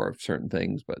any more of certain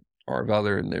things, but are of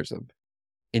other, and there's a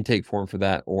intake form for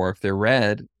that. Or if they're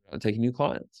red, taking new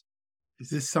clients. Is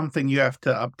this something you have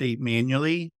to update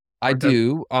manually? I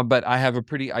do, but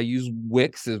I use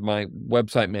Wix as my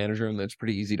website manager, and that's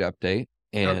pretty easy to update.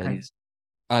 And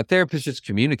therapists just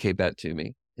communicate that to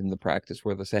me in the practice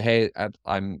where they say, hey,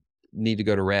 I need to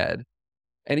go to red.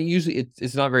 And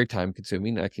it's not very time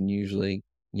consuming. I can usually,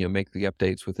 make the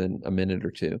updates within a minute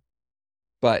or two,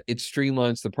 but it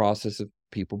streamlines the process of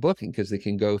people booking because they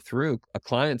can go through,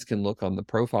 clients can look on the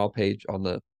profile page, on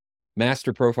the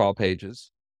master profile pages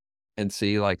and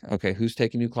see okay, who's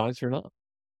taking new clients or not.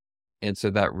 And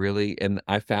so and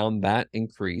I found that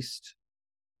increased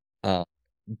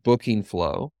booking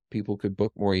flow. People could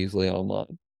book more easily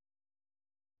online.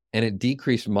 And it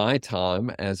decreased my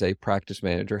time as a practice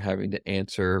manager having to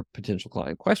answer potential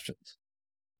client questions.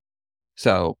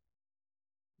 So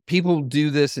people do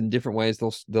this in different ways.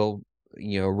 They'll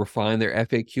refine their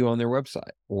FAQ on their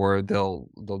website, or they'll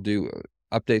do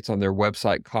updates on their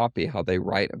website copy, how they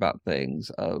write about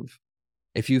things. Of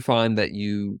if you find that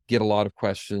you get a lot of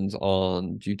questions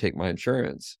on, do you take my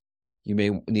insurance? You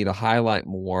may need to highlight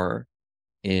more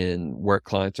in where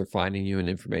clients are finding you and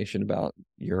information about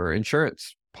your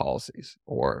insurance policies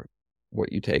or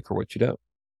what you take or what you don't.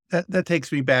 That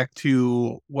takes me back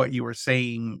to what you were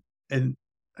saying in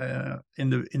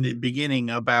the beginning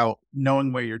about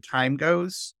knowing where your time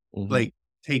goes. Mm-hmm. Like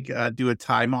do a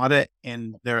time audit,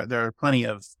 and there are plenty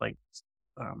of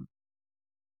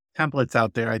templates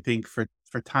out there, I think, for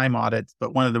time audits.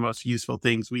 But one of the most useful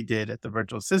things we did at the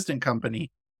virtual assistant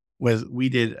company was we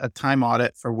did a time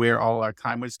audit for where all our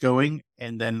time was going.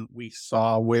 And then we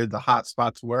saw where the hot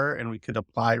spots were and we could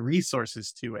apply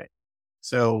resources to it.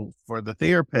 So for the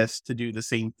therapist to do the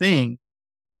same thing,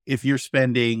 if you're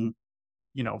spending,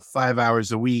 5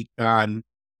 hours a week on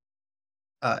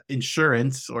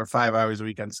insurance or 5 hours a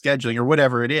week on scheduling or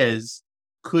whatever it is,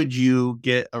 could you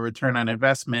get a return on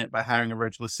investment by hiring a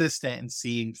virtual assistant and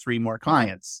seeing 3 more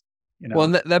clients? Well,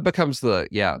 and that becomes the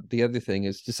other thing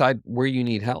is decide where you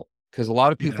need help. Because a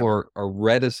lot of people are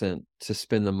reticent to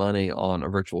spend the money on a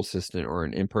virtual assistant or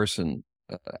an in-person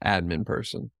admin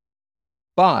person.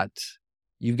 But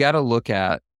you've got to look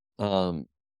at, I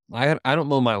don't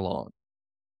mow my lawn.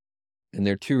 And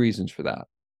there are 2 reasons for that.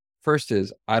 First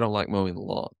is I don't like mowing the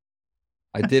lawn.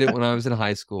 I did it when I was in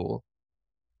high school.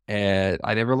 And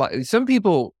I never some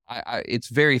people, it's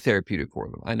very therapeutic for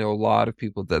them. I know a lot of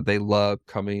people that they love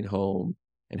coming home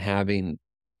and having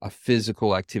a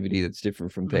physical activity that's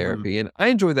different from therapy. And I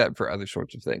enjoy that for other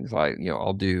sorts of things.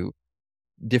 I'll do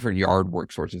different yard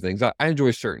work sorts of things. I enjoy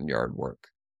certain yard work.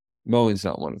 Mowing's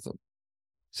not one of them.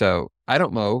 So I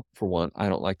don't mow, for one. I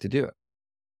don't like to do it.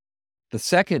 The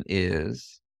second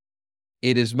is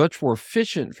it is much more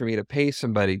efficient for me to pay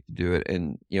somebody to do it.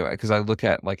 And, because I look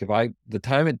at the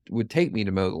time it would take me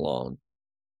to mow the lawn,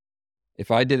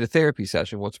 if I did a therapy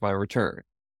session, what's my return?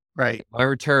 Right. My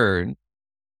return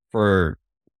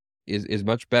is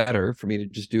much better for me to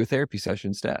just do a therapy session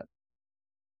instead.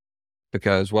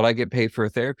 Because what I get paid for a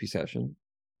therapy session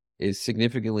is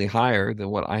significantly higher than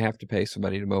what I have to pay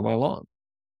somebody to mow my lawn.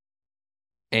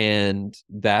 And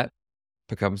that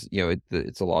becomes,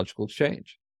 it's a logical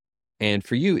exchange. And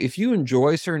for you, if you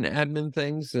enjoy certain admin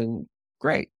things, then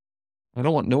great.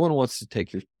 No one wants to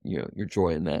take your joy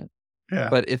in that. Yeah.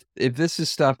 But if this is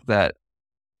stuff that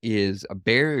is a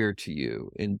barrier to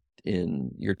you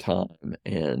in your time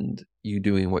and you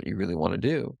doing what you really want to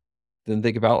do, then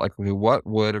think about what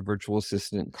would a virtual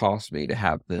assistant cost me to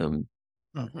have them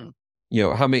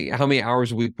how many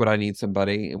hours a week would I need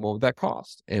somebody, and what would that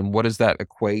cost? And what does that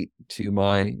equate to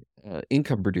my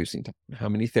income producing time? How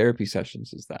many therapy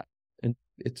sessions is that? And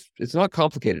it's not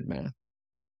complicated math.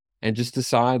 And just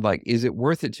decide, like, is it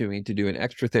worth it to me to do an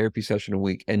extra therapy session a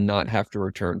week and not have to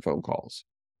return phone calls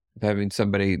of having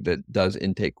somebody that does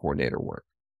intake coordinator work?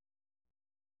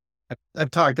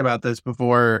 I've talked about this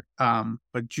before,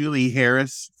 but Julie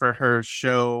Harris, for her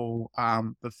show,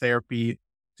 the therapy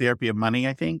of money,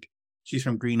 I think she's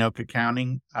from Green Oak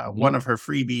Accounting. One of her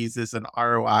freebies is an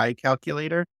ROI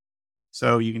calculator,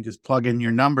 so you can just plug in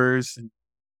your numbers and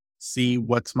see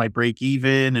what's my break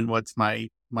even and what's my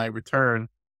return,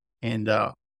 and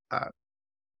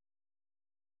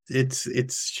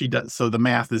it's she does, so the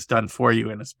math is done for you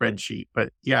in a spreadsheet.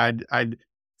 But yeah, I'd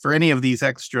for any of these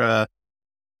extra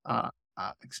uh,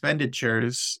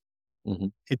 expenditures, Mm-hmm.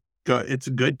 it's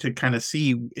good to kind of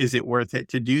see, is it worth it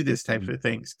to do this type of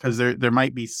things? Because there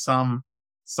might be some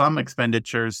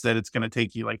expenditures that it's going to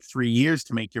take you like 3 years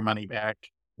to make your money back,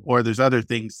 or there's other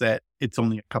things that it's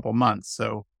only a couple months.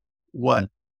 So what?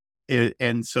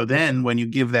 And so then when you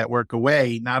give that work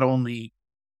away, not only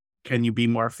can you be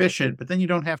more efficient, but then you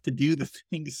don't have to do the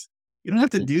things. You don't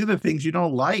have to do the things you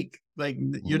don't like. Like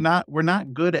we're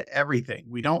not good at everything.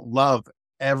 We don't love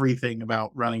everything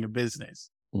about running a business.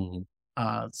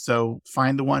 So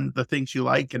find the things you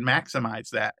like and maximize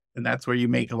that. And that's where you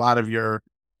make a lot of your,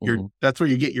 that's where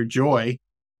you get your joy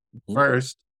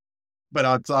first,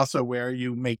 but it's also where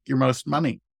you make your most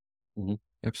money.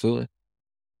 Absolutely.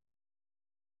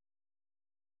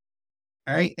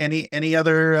 All right. Any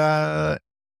other,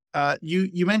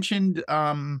 you mentioned,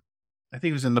 I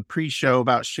think it was in the pre-show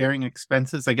about sharing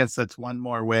expenses. I guess that's one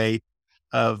more way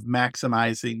of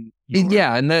maximizing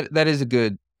yeah, and that is a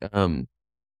good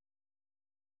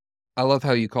I love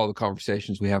how you call the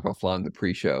conversations we have offline the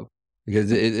pre-show, because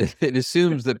it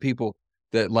assumes that people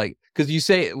that, like, because you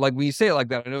say, like, when you say it like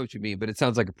that, I know what you mean, but it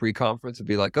sounds like a pre-conference. It'd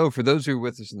be like, oh, for those who are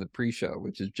with us in the pre-show,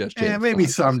 which is just James. Maybe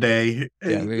someday.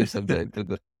 Yeah, maybe someday.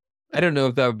 I don't know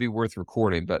if that would be worth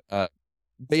recording, but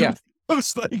yeah,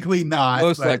 most likely not.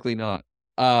 Most likely not.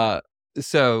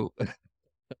 So,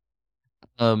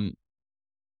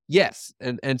 yes,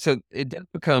 and so it does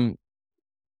become,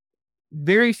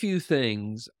 very few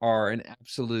things are an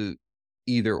absolute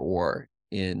either or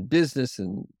in business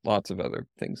and lots of other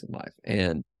things in life.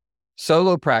 And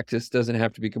solo practice doesn't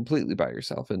have to be completely by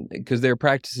yourself, and because there are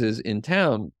practices in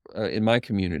town, in my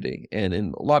community and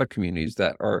in a lot of communities,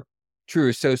 that are true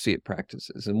associate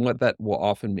practices. And what that will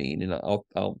often mean, and I'll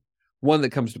one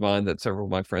that comes to mind that several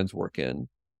of my friends work in,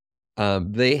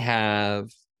 they have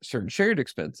certain shared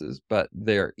expenses, but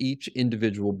they're each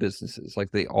individual businesses. Like,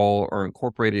 they all are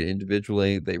incorporated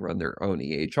individually. They run their own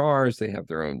EHRs. They have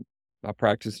their own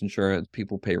malpractice insurance.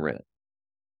 People pay rent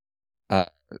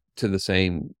to the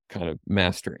same kind of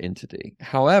master entity.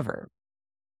 However,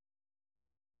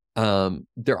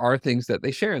 there are things that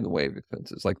they share in the way of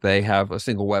expenses. Like, they have a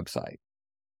single website,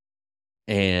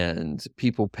 and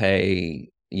people pay,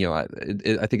 I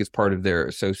think it's part of their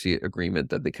associate agreement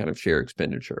that they kind of share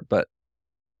expenditure. But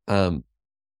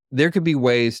there could be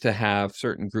ways to have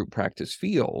certain group practice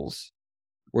feels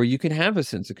where you can have a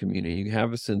sense of community, you can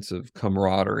have a sense of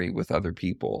camaraderie with other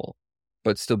people,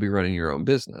 but still be running your own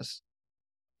business.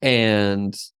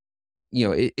 And,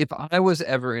 if I was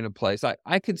ever in a place,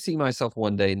 I could see myself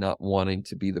one day not wanting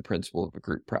to be the principal of a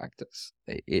group practice.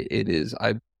 It is,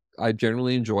 I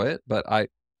generally enjoy it, but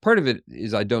part of it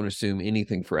is I don't assume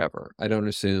anything forever. I don't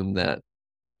assume that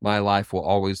my life will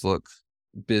always look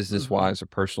business wise or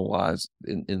personal wise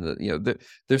in the,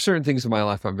 there's certain things in my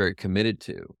life I'm very committed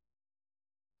to,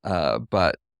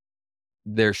 but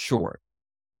they're short.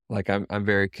 Like, I'm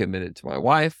very committed to my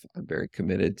wife. I'm very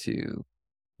committed to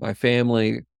my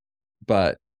family,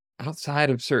 but outside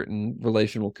of certain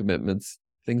relational commitments,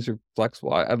 things are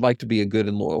flexible. I'd like to be a good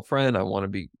and loyal friend. I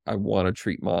want to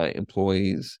treat my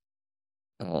employees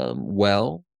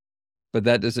well. But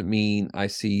that doesn't mean I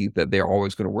see that they're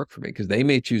always going to work for me, because they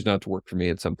may choose not to work for me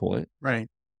at some point. Right.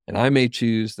 And I may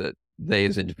choose that they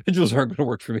as individuals aren't going to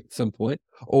work for me at some point,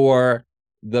 or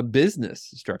the business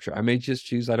structure. I may just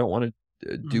choose I don't want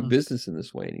to do business in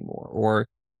this way anymore, or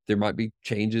there might be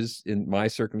changes in my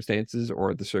circumstances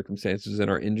or the circumstances in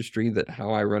our industry that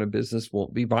how I run a business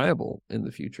won't be viable in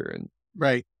the future. And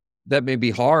right. That may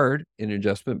be hard in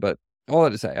adjustment, but all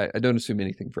that to say, I don't assume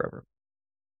anything forever.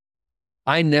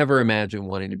 I never imagine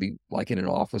wanting to be like in an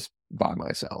office by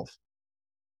myself.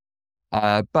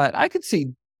 But I could see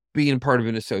being part of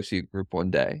an associate group one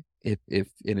day, if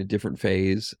in a different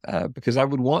phase, because I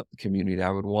would want community, I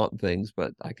would want things,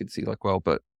 but I could see, like, well,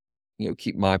 but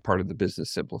keep my part of the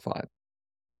business simplified.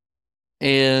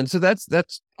 And so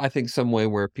that's I think some way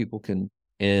where people can,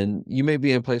 and you may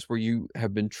be in a place where you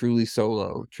have been truly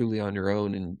solo, truly on your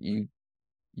own, and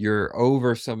you're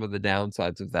over some of the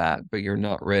downsides of that, but you're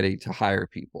not ready to hire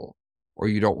people, or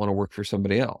you don't want to work for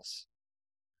somebody else.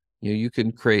 You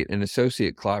can create an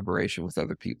associate collaboration with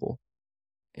other people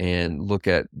and look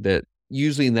at that.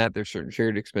 Usually in that there's certain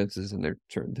shared expenses and there are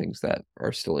certain things that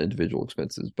are still individual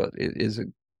expenses, but it is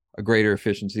a greater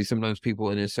efficiency. Sometimes people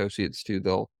in associates too,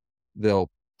 they'll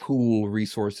pool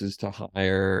resources to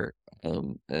hire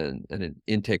an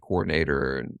intake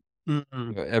coordinator, and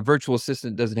Mm-mm. a virtual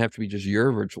assistant doesn't have to be just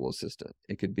your virtual assistant.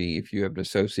 It could be, if you have an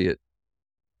associate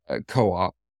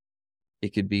co-op,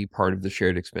 it could be part of the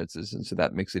shared expenses. And so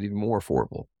that makes it even more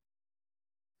affordable.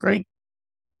 Great.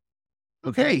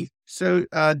 Okay. So,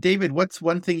 David, what's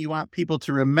one thing you want people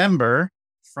to remember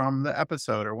from the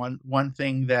episode, or one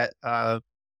thing that that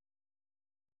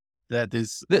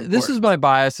is This is important? my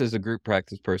bias as a group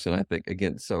practice person, I think,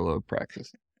 against solo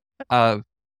practice.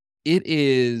 It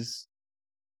is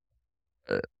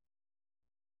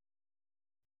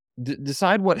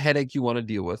decide what headache you want to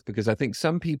deal with, because I think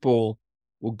some people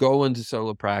will go into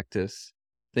solo practice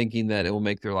thinking that it will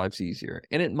make their lives easier,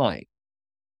 and it might,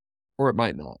 or it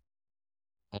might not.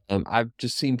 I've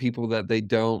just seen people that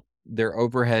their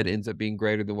overhead ends up being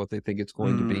greater than what they think it's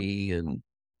going to be. And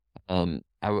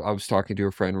I was talking to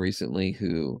a friend recently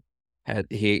who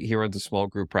he runs a small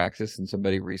group practice, and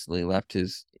somebody recently left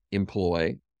his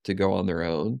employ to go on their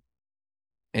own,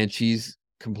 and she's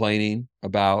complaining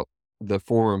about the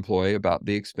former employee about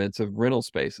the expense of rental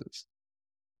spaces.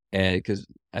 And because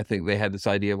I think they had this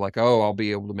idea of like, oh, I'll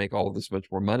be able to make all of this much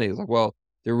more money. It's like, well,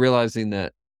 they're realizing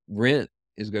that rent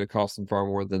is going to cost them far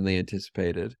more than they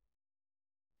anticipated,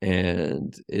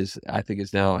 and I think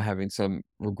is now having some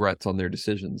regrets on their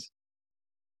decisions.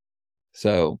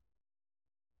 So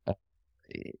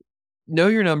know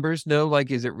your numbers. Know, like,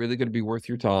 is it really going to be worth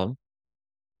your time?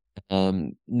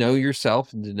 Know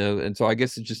yourself, and to know. And so I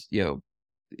guess it's just,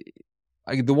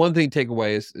 the one thing to take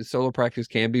away is solo practice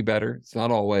can be better. It's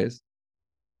not always.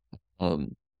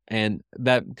 And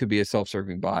that could be a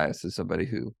self-serving bias as somebody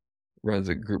who runs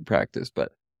a group practice,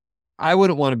 but I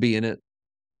wouldn't want to be in it.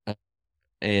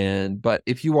 But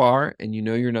if you are, and you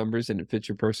know your numbers and it fits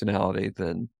your personality,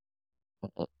 then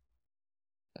uh,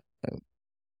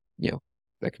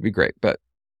 that could be great. But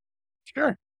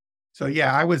Sure. So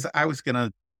yeah, I was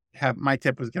gonna have, my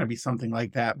tip was gonna be something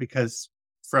like that, because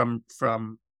from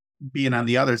being on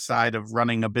the other side of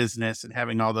running a business and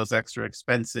having all those extra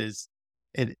expenses,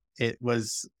 it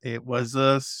was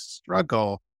a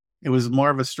struggle. It was more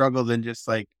of a struggle than just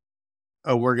like,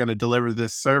 oh, we're gonna deliver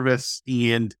this service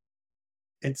and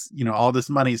it's, all this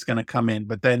money is gonna come in,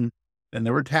 but then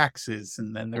there were taxes,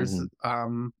 and then there's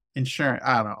mhm. insurance.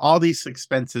 I don't know, all these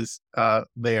expenses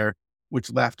there,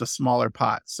 which left a smaller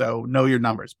pot. So know your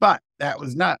numbers. But that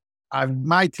was not,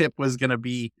 my tip was going to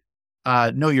be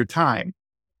know your time.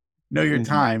 Know your Mhm.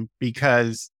 time,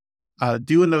 because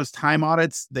doing those time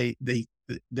audits,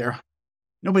 they're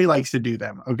nobody likes to do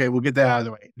them. Okay, we'll get that out of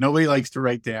the way. Nobody likes to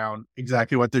write down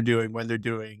exactly what they're doing, when they're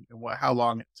doing, and how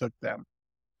long it took them.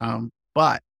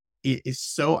 But it is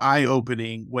so eye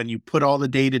opening when you put all the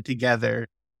data together.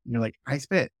 And you're like, I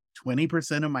spent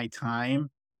 20% of my time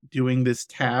doing this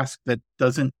task that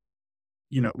doesn't,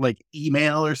 like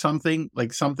email or something,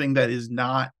 like something that is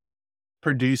not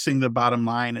producing the bottom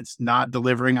line. It's not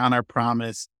delivering on our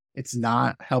promise. It's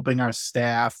not helping our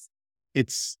staff.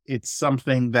 It's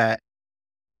something that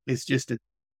is just, it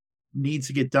needs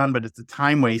to get done, but it's a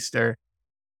time waster.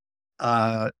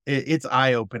 It's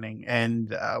eye opening.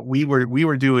 And we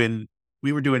were doing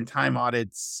time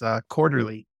audits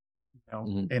quarterly,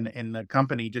 Mhm. in the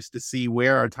company, just to see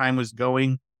where our time was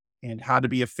going and how to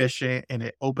be efficient. And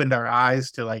it opened our eyes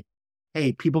to like,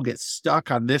 hey, people get stuck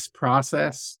on this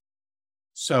process.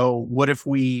 So what if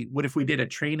we did a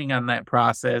training on that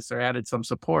process, or added some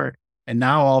support, and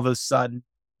now all of a sudden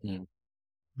Mhm.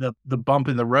 the bump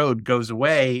in the road goes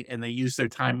away, and they use their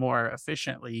time more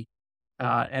efficiently.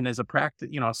 And as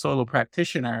a solo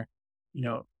practitioner, you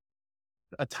know,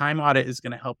 a time audit is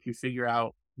going to help you figure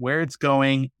out where it's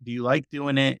going. Do you like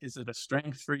doing it? Is it a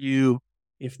strength for you?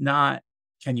 If not,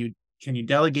 can you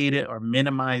delegate it or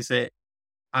minimize it?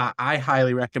 I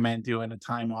highly recommend doing a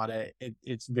time audit.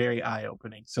 It's very eye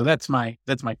opening. So that's my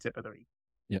tip of the week,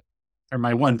 Yeah. or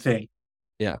my one thing.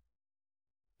 Yeah.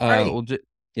 Right. Well,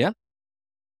 yeah.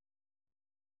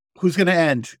 Who's going to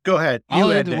end? Go ahead. I'll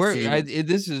You end end the this, work.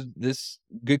 David. This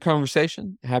good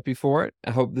conversation. Happy for it.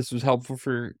 I hope this was helpful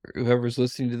for whoever's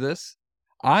listening to this.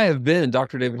 I have been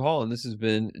Dr. David Hall, and this has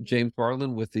been James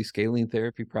Barlin with the Scaling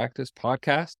Therapy Practice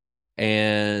podcast.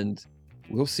 And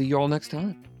we'll see you all next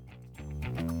time.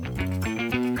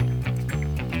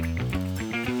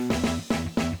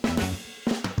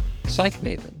 Psych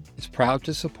Maven is proud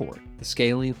to support the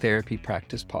Scaling Therapy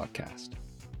Practice podcast.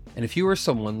 And if you are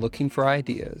someone looking for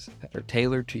ideas that are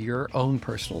tailored to your own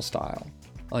personal style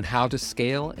on how to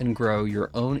scale and grow your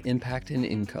own impact and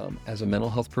income as a mental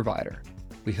health provider,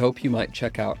 we hope you might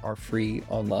check out our free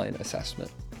online assessment.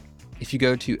 If you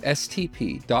go to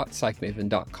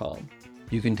stp.psychmaven.com,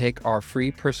 you can take our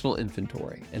free personal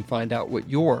inventory and find out what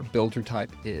your builder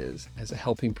type is as a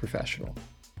helping professional.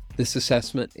 This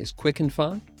assessment is quick and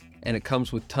fun, and it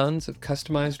comes with tons of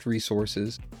customized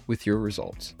resources with your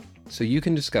results, so you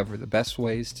can discover the best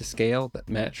ways to scale that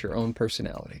match your own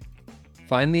personality.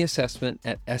 Find the assessment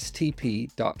at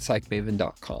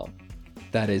stp.psychmaven.com.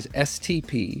 That is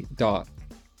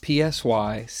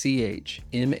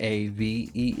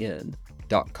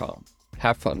stp.psychmaven.com.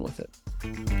 Have fun with it.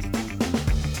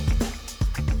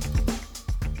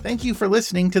 Thank you for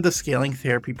listening to the Scaling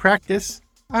Therapy Practice.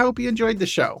 I hope you enjoyed the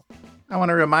show. I want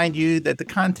to remind you that the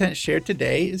content shared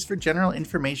today is for general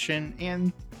information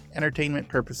and entertainment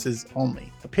purposes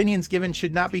only. Opinions given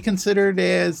should not be considered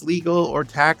as legal or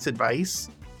tax advice.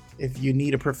 If you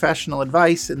need a professional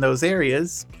advice in those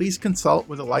areas, please consult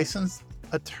with a licensed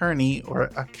attorney or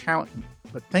accountant.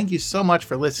 But thank you so much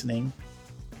for listening.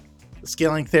 The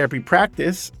Scaling Therapy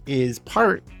Practice is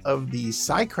part of the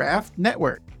SciCraft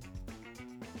Network.